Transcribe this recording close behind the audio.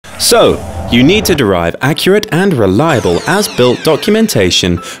So, you need to derive accurate and reliable as-built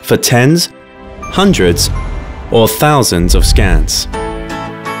documentation for tens, hundreds, or thousands of scans.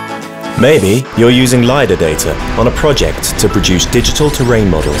 Maybe you're using LiDAR data on a project to produce digital terrain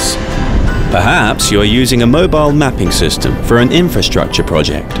models. Perhaps you're using a mobile mapping system for an infrastructure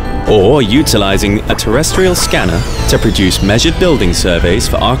project, or utilizing a terrestrial scanner to produce measured building surveys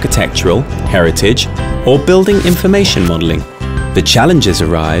for architectural, heritage, or building information modeling. The challenges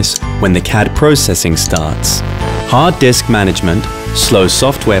arise when the CAD processing starts. Hard disk management, slow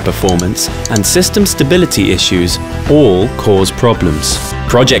software performance, and system stability issues all cause problems.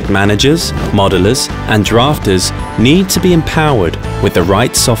 Project managers, modelers, and drafters need to be empowered with the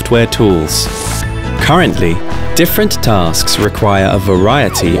right software tools. Currently, different tasks require a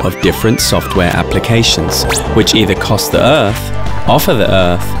variety of different software applications, which either cost the earth, offer the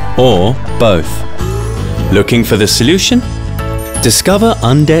earth, or both. Looking for the solution? Discover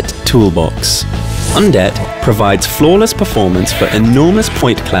UNDET Toolbox. UNDET provides flawless performance for enormous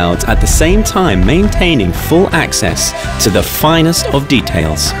point clouds at the same time maintaining full access to the finest of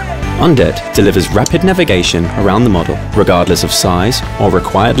details. UNDET delivers rapid navigation around the model, regardless of size or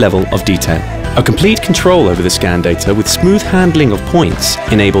required level of detail. A complete control over the scan data with smooth handling of points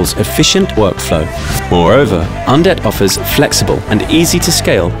enables efficient workflow. Moreover, UNDET offers flexible and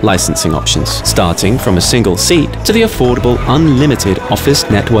easy-to-scale licensing options, starting from a single seat to the affordable unlimited Office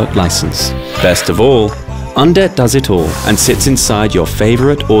Network license. Best of all, UNDET does it all and sits inside your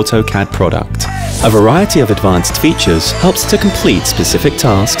favorite AutoCAD product. A variety of advanced features helps to complete specific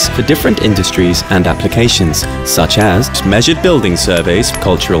tasks for different industries and applications, such as measured building surveys for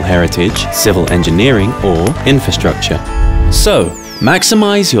cultural heritage, civil engineering, or infrastructure. So,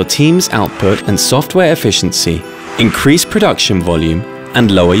 maximize your team's output and software efficiency, increase production volume,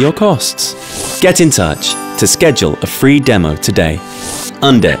 and lower your costs. Get in touch to schedule a free demo today.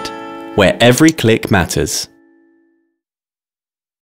 UNDET, where every click matters.